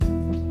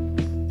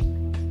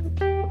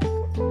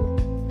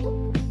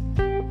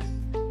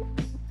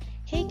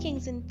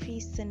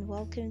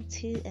welcome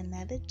to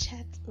another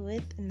chat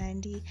with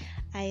Nandi.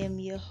 I am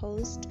your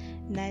host,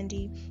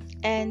 Nandi,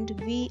 and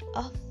we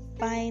are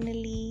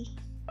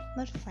what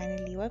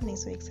makes me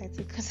so excited?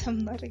 Because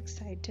I'm not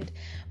excited,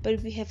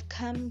 but we have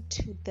come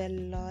to the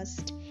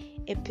last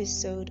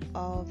episode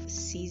of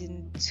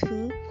season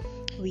 2.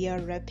 We are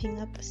wrapping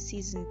up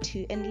season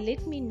 2, and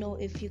let me know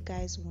if you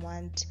guys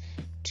want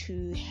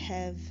to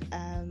have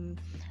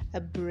a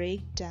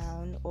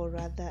breakdown, or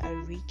rather a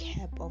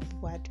recap of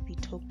what we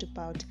talked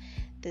about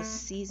this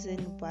season,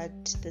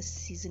 what the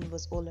season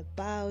was all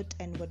about,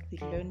 and what we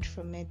learned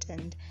from it,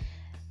 and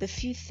the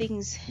few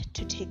things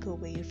to take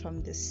away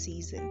from this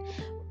season.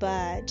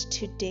 But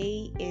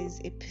today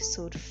is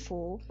episode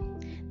 4,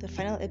 the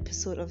final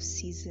episode of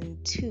season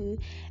 2,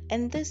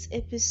 and this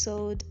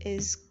episode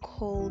is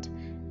called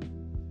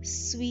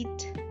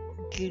Sweet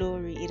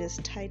Glory. It is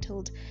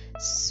titled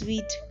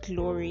Sweet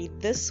Glory.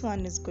 This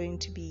one is going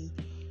to be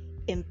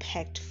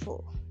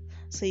impactful,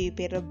 so you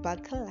better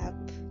buckle up,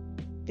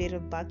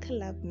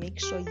 make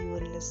sure you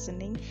are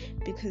listening,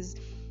 because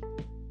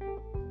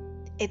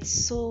it's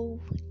so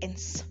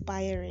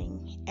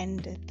inspiring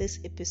and this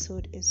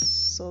episode is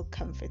so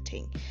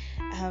comforting.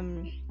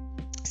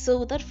 So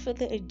without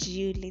further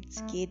ado,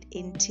 let's get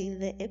into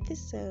the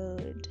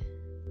episode.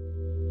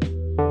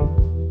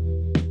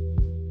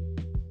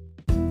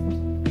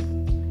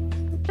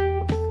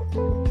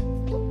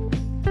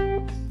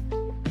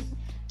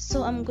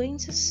 So I'm going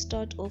to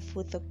start off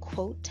with a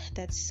quote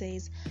that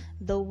says,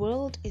 "The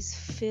world is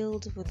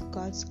filled with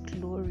God's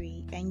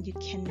glory and you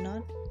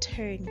cannot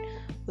turn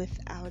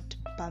without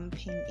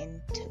bumping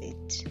into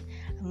it."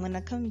 I'm going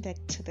to come back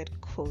to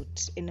that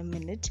quote in a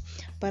minute,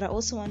 but I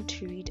also want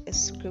to read a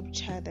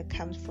scripture that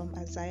comes from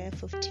Isaiah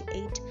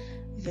 58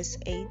 verse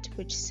 8,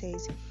 which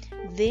says,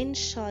 "Then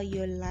shall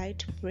your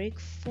light break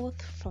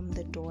forth from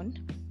the dawn,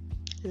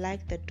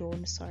 like the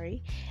dawn,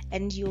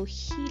 and your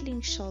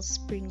healing shall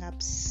spring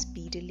up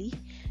speedily.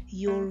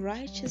 Your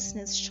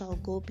righteousness shall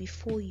go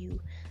before you.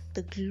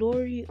 The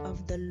glory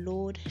of the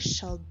Lord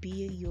shall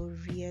be your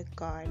rear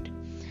guard."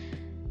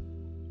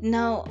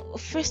 Now,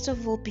 first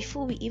of all,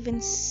 before we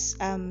even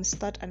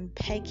start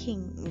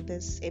unpacking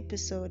this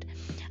episode,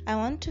 I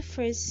want to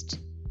first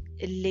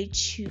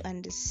let you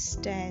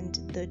understand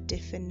the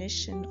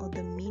definition or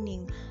the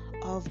meaning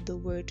of the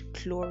word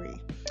glory.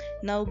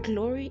 Now,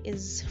 glory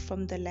is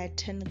from the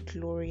Latin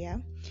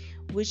gloria,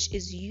 which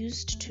is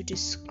used to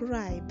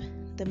describe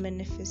the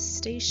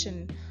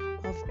manifestation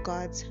of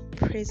God's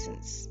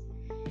presence.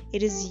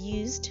 It is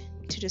used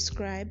to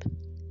describe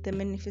the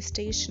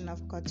manifestation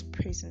of God's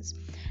presence.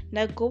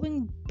 Now,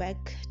 going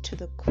back to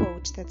the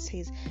quote that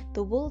says,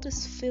 "The world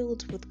is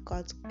filled with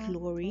God's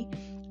glory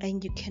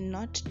and you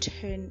cannot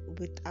turn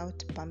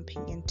without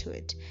bumping into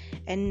it."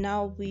 And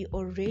now we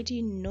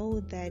already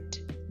know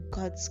that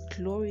God's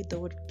glory, the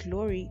word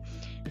glory,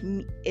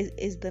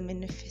 is the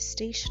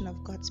manifestation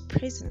of God's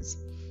presence,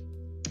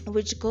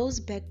 which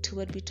goes back to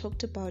what we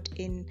talked about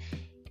in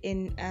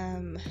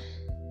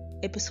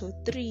episode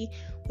 3,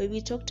 where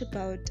we talked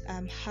about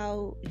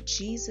how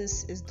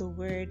Jesus is the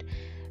word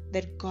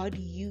that God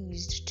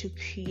used to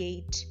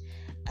create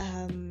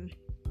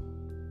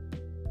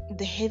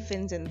the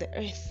heavens and the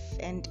earth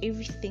and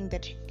everything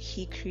that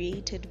he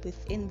created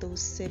within those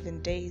 7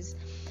 days.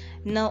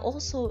 Now,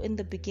 also in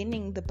the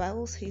beginning, the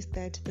Bible says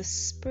that the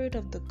Spirit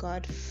of the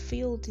God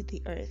filled the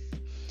earth.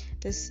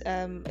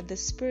 The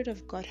Spirit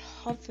of God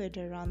hovered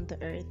around the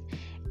earth,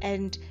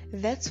 and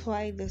that's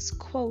why this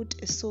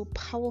quote is so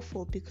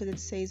powerful, because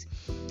it says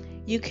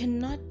you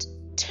cannot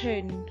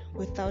turn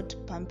without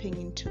bumping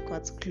into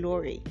God's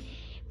glory,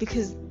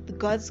 because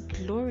God's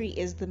glory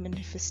is the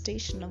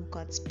manifestation of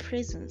God's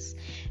presence,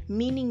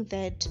 meaning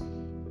that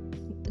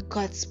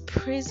God's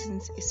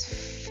presence is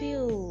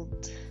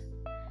filled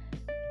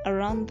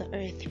around the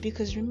earth.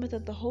 Because remember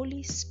that the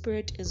Holy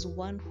Spirit is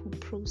one who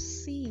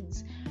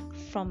proceeds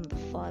from the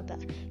Father.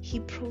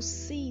 He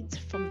proceeds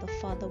from the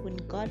Father. When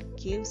God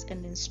gives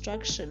an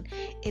instruction,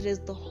 it is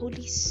the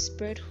Holy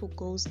Spirit who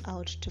goes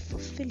out to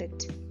fulfill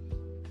it.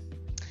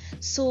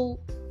 So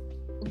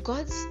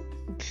God's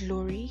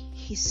glory,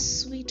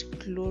 his sweet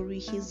glory,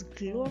 his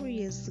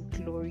glorious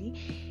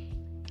glory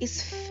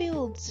is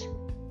filled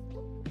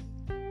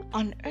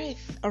on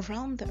earth,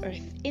 around the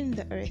earth, in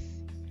the earth.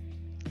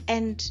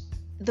 And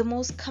the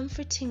most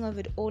comforting of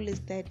it all is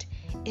that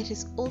it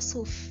is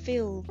also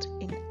filled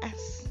in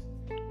us,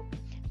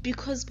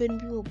 because when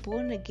we were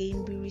born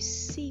again, we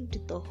received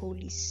the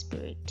Holy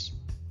Spirit.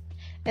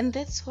 And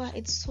that's why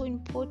it's so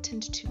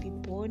important to be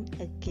born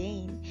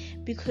again,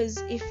 because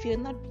if you're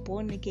not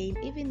born again,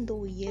 even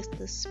though yes,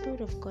 the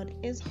Spirit of God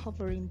is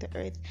hovering the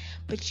earth,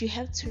 but you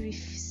have to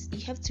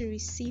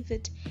receive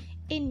it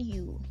in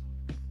you,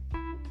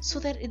 so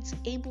that it's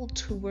able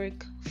to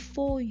work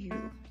for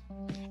you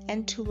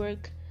and to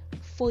work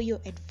for your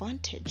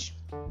advantage.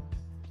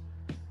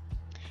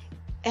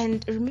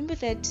 And remember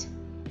that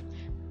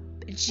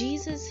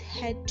Jesus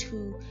had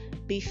to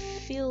be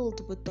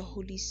filled with the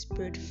Holy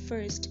Spirit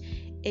first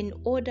in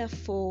order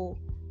for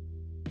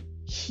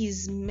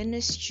his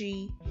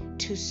ministry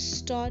to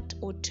start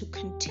or to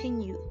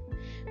continue.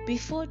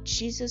 Before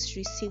Jesus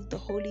received the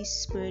Holy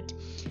Spirit,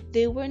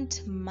 there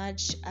weren't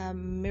much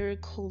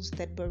miracles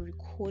that were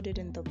recorded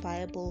in the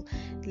Bible.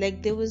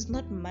 Like, there was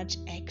not much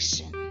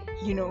action,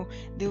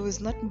 there was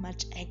not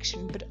much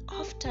action. But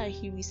after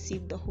he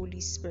received the Holy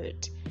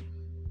Spirit,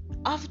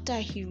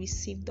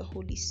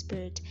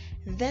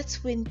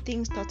 that's when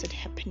things started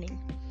happening.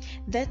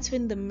 That's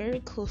when the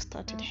miracles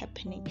started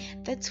happening.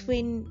 That's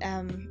when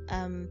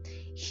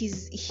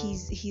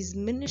his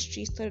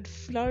ministry started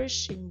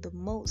flourishing the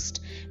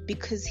most,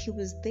 because he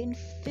was then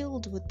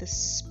filled with the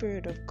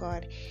Spirit of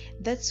God.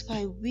 That's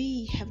why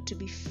we have to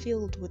be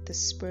filled with the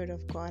Spirit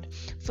of God.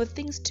 For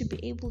things to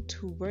be able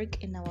to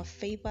work in our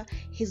favor,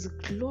 his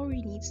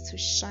glory needs to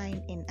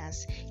shine in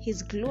us.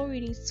 His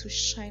glory needs to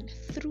shine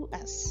through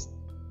us.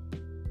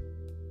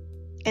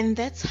 And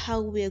that's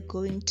how we're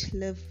going to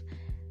live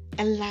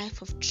a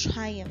life of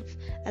triumph,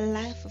 a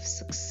life of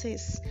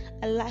success,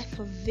 a life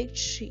of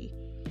victory.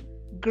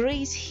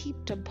 Grace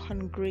heaped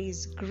upon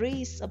grace,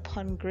 grace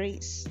upon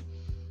grace.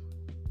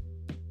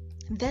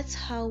 That's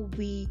how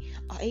we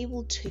are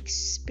able to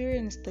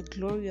experience the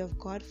glory of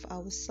God for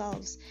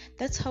ourselves.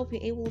 That's how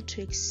we're able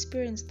to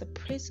experience the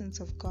presence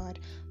of God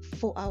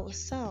for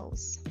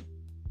ourselves.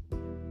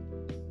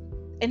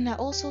 And I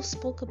also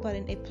spoke about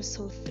in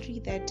episode 3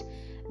 that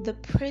the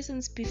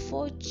presence,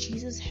 before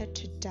Jesus had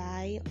to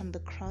die on the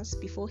cross,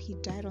 before he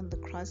died on the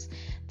cross,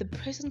 the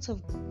presence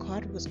of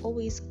God was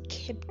always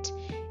kept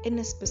in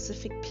a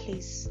specific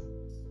place.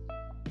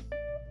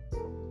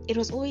 It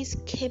was always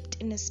kept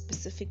in a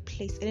specific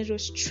place, and it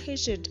was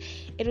treasured.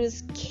 It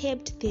was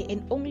kept there,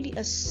 and only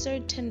a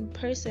certain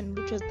person,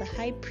 which was the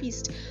high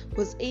priest,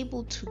 was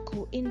able to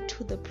go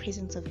into the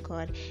presence of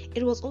God.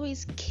 It was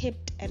always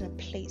kept at a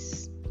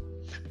place.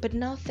 But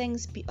now,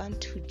 thanks be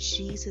unto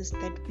Jesus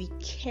that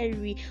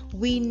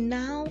we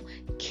now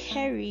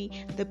carry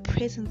the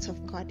presence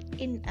of God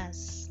in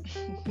us.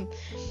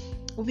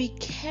 We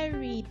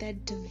carry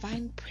that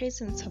divine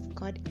presence of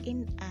God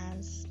in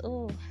us.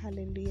 Oh,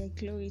 hallelujah,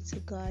 glory to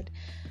God.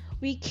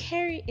 We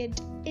carry it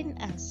in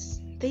us.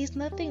 There is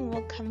nothing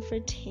more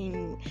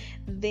comforting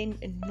than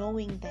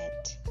knowing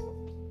that.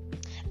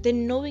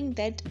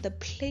 The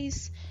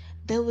place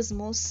that was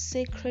most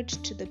sacred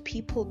to the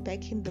people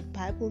back in the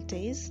Bible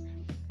days,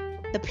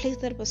 the place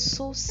that was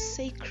so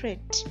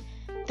sacred,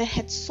 that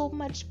had so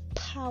much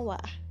power,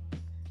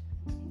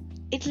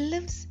 it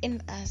lives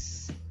in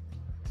us.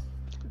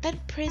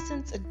 That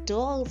presence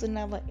dwells in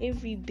our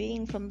every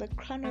being, from the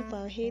crown of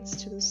our heads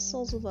to the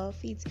soles of our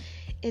feet.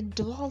 It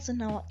dwells in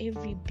our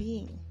every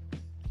being.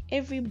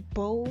 Every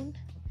bone,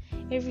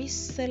 every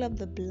cell of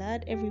the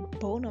blood, every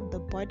bone of the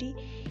body,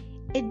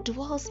 it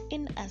dwells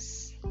in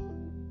us.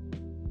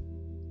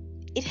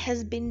 It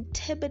has been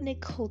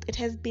tabernacled. It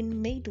has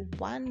been made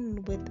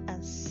one with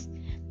us.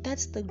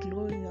 That's the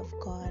glory of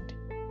God.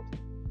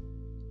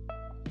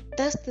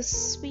 That's the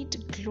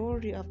sweet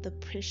glory of the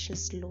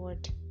precious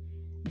Lord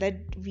that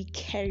we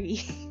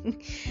carry.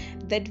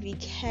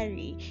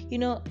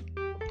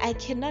 I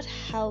cannot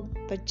help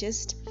but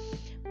just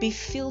be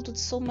filled with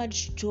so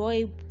much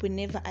joy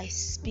whenever I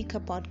speak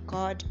about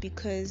God,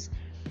 because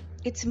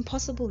it's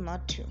impossible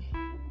not to.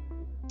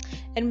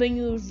 And when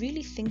you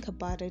really think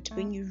about it,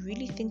 when you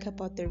really think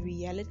about the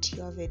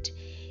reality of it,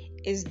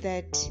 is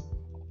that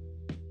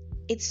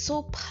it's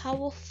so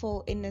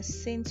powerful in a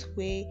sense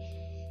where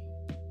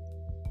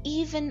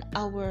even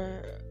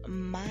our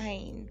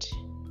mind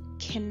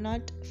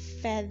cannot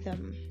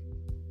fathom,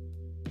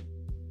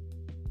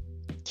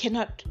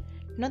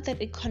 not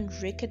that it can't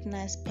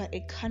recognize, but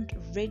it can't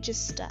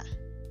register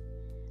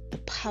the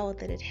power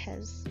that it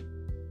has.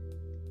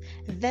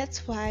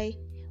 That's why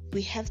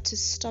we have to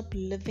stop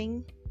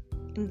living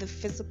in the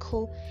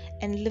physical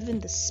and live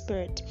in the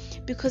spirit,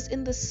 because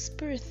in the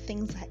spirit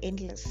things are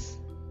endless.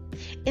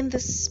 In the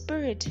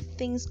spirit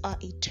things are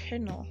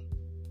eternal.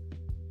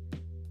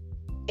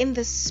 In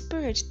the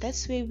spirit,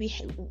 that's where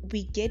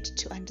we get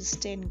to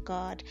understand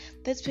God.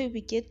 That's where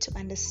we get to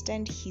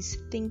understand his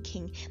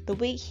thinking, the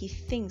way he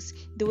thinks,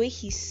 the way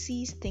he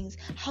sees things.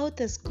 How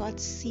does God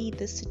see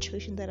this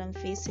situation that I'm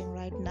facing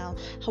right now?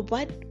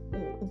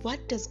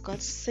 What does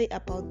God say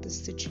about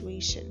this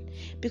situation?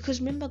 Because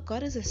remember,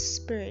 God is a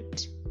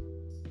spirit.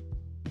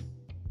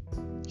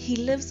 He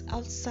lives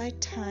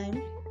outside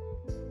time.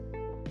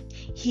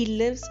 He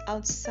lives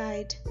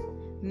outside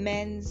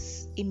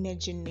man's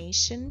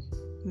imagination,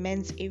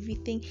 man's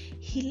everything.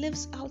 He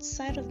lives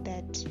outside of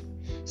that.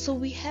 So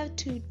we have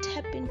to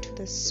tap into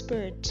the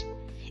spirit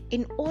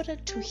in order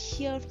to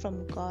hear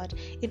from God,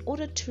 in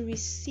order to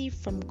receive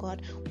from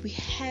God. We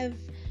have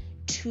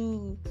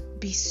to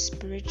be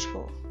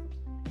spiritual.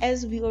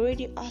 As we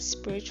already are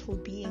spiritual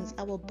beings,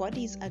 our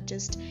bodies are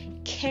just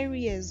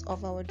carriers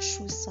of our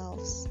true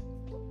selves.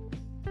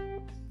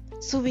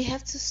 So we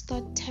have to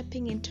start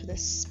tapping into the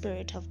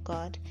Spirit of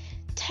God.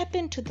 Tap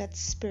into that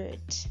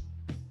Spirit.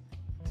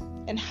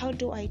 And how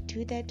do I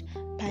do that?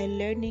 By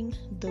learning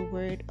the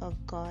Word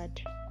of God.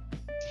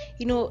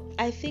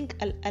 I think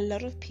a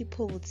lot of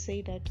people would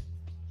say that,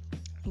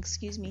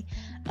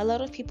 a lot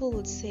of people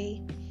would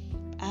say,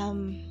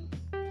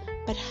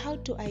 But how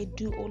do I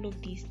do all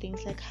of these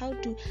things? Like how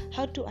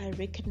do I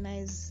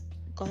recognize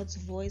God's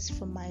voice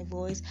from my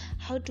voice?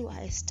 How do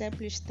I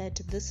establish that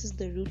this is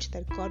the route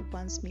that God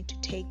wants me to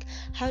take?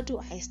 How do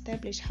I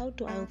establish? How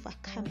do I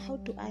overcome? How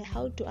do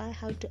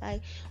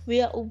I?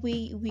 We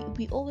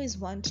always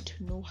want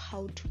to know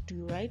how to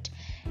do, right?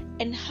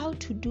 And how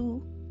to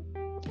do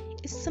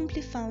is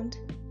simply found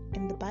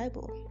in the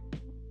Bible.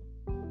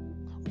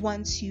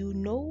 Once you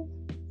know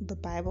the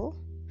Bible,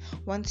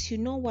 once you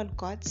know what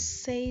God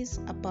says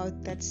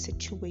about that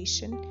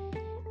situation,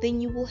 then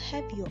you will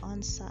have your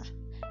answer.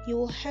 You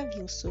will have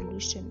your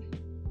solution.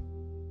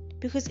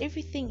 Because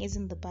everything is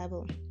in the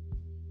Bible.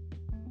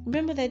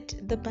 Remember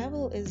that the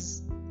Bible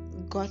is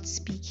God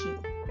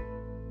speaking.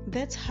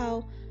 That's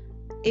how,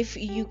 if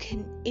you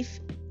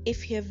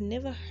have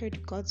never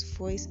heard God's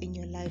voice in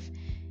your life,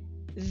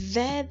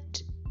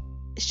 that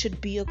should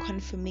be a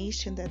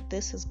confirmation that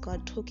this is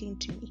God talking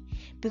to me,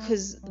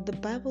 because the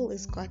Bible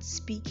is God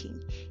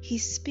speaking. He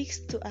speaks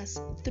to us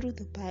through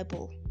the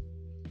Bible.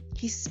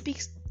 He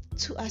speaks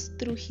to us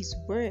through His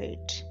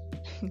word.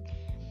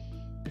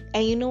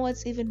 And you know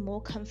what's even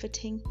more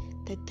comforting?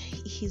 That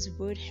His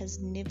word has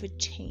never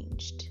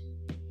changed.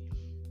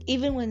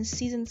 Even when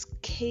seasons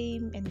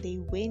came and they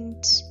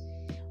went,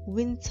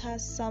 winter,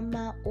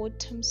 summer,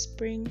 autumn,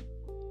 spring,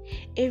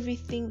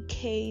 everything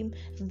came.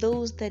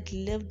 Those that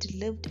lived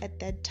at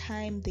that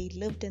time. They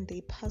lived and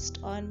they passed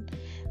on.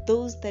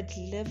 Those that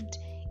lived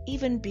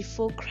even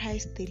before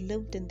Christ, they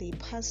lived and they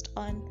passed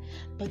on.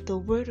 But the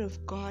word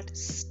of God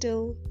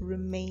still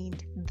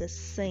remained the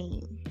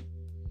same.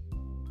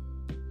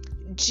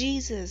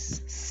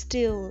 Jesus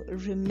still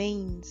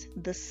remains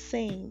the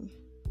same.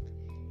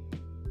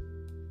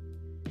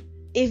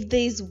 If there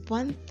is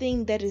one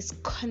thing that is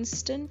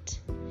constant,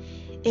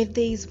 if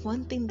there is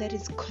one thing that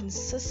is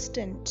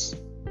consistent,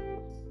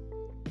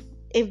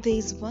 if there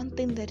is one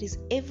thing that is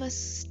ever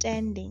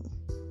standing,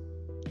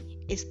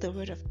 it's the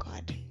word of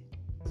God.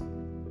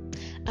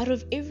 Out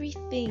of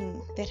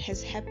everything that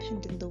has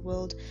happened in the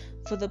world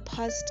for the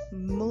past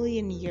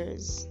million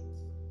years,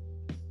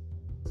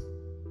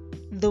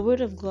 the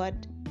word of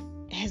God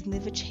has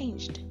never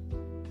changed.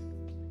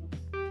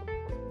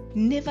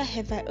 Never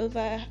have I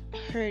ever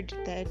heard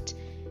that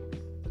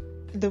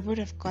the word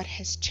of God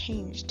has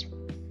changed.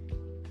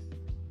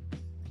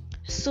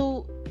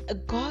 So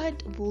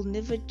God will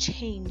never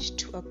change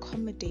to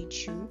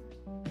accommodate you.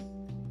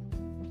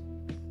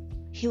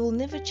 He will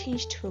never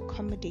change to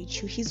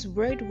accommodate you. His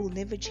word will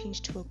never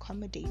change to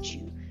accommodate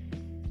you.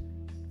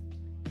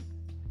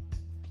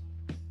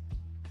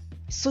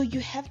 So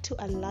you have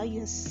to allow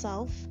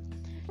yourself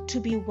to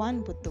be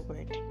one with the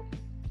word.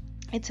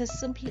 It's as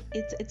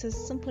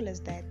simple as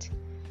that.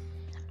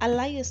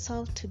 Allow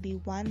yourself to be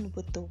one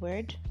with the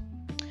word.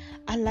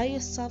 Allow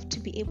yourself to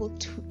be able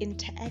to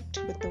interact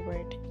with the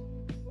word.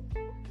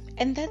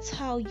 And that's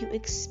how you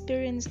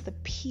experience the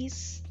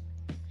peace.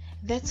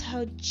 That's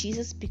how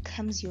Jesus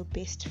becomes your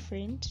best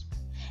friend.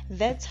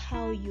 That's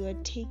how you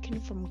are taken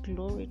from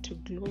glory to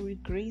glory,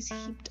 grace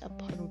heaped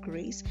upon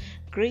grace,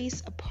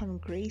 grace upon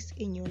grace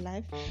in your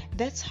life.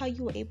 That's how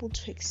you are able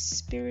to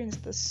experience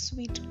the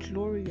sweet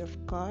glory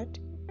of God,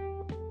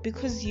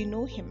 because you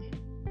know Him.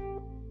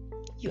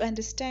 You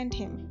understand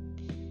Him.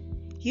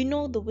 You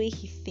know the way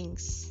He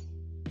thinks.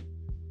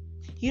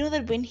 You know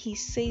that when He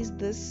says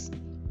this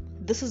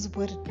is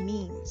what it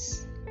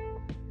means.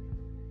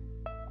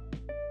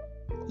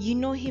 You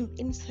know Him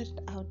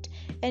inside out,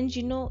 and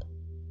you know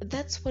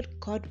that's what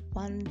God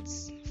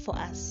wants for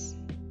us.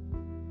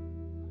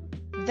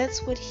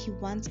 That's what He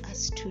wants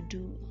us to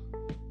do.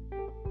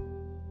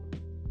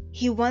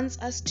 He wants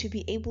us to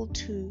be able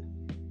to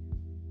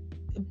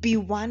be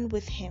one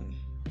with Him,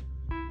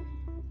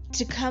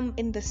 to come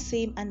in the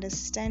same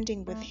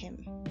understanding with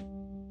Him,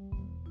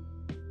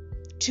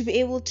 to be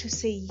able to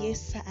say,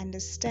 yes, I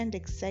understand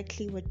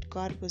exactly what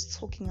God was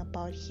talking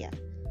about here.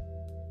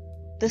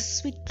 The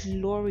sweet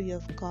glory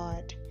of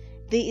God.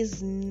 There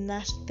is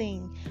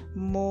nothing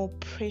more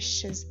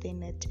precious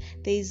than it.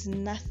 There is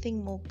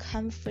nothing more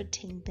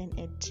comforting than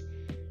it.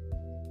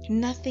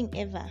 Nothing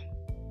ever.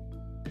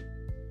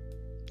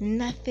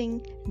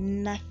 Nothing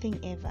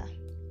ever.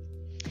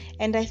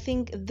 And I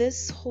think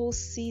this whole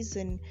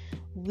season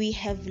we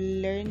have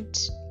learned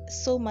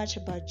so much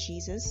about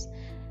Jesus,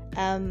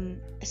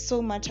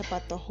 so much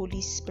about the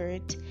Holy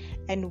Spirit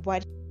and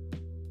what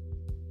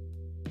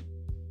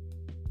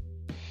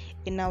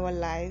in our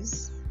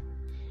lives.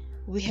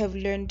 We have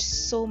learned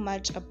so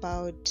much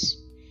about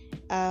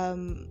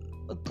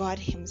God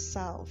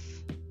Himself,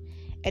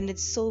 and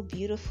it's so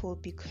beautiful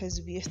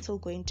because we are still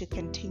going to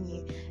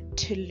continue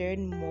to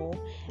learn more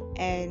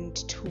and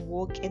to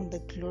walk in the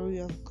glory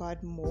of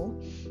God more.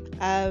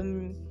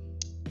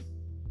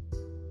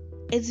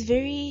 It's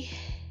very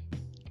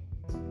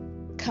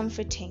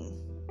comforting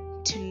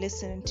to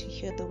listen and to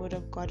hear the word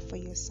of God for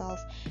yourself,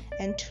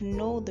 and to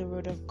know the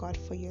word of God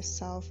for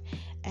yourself,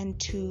 and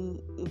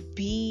to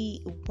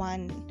be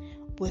one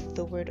with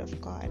the word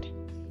of God.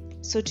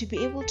 So to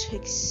be able to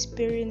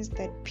experience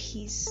that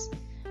peace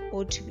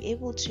or to be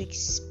able to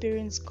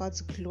experience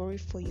God's glory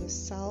for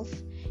yourself,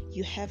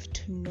 you have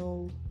to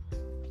know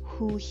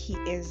who He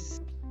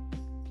is.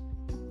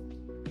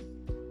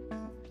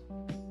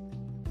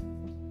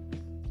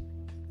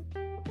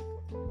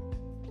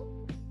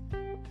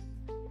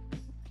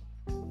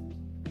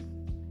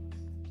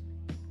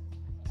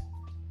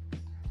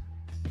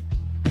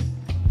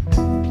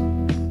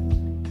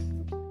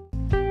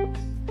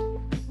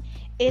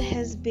 It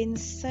has been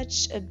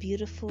such a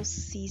beautiful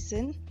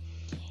season.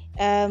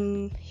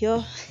 It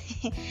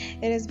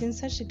has been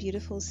such a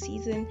beautiful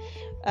season.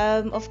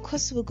 Of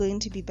course, we're going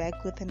to be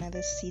back with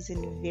another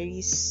season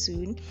very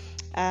soon.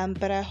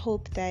 But I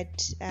hope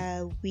that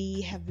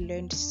we have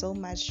learned so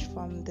much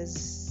from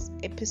this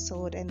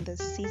episode and this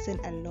season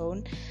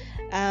alone.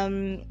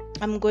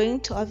 I'm going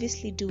to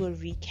obviously do a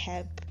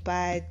recap,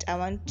 but I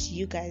want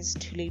you guys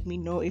to let me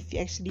know if you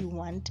actually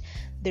want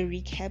the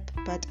recap.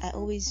 But I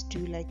always do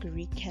like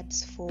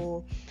recaps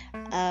for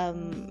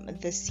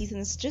the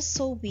seasons, just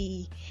so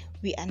we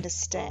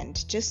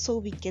understand, just so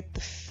we get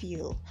the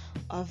feel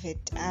of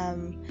it.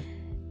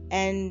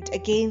 And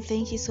again,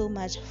 thank you so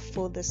much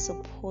for the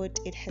support.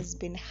 It has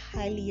been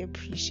highly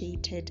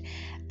appreciated.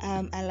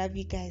 I love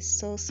you guys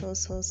so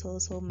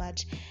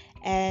much,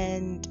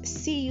 and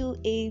see you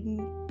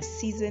in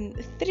season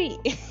 3.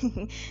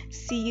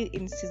 See you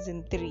in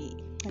season 3.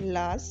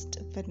 Last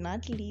but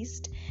not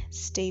least,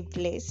 stay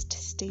blessed,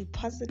 stay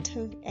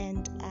positive,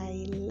 and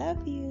I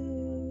love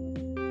you.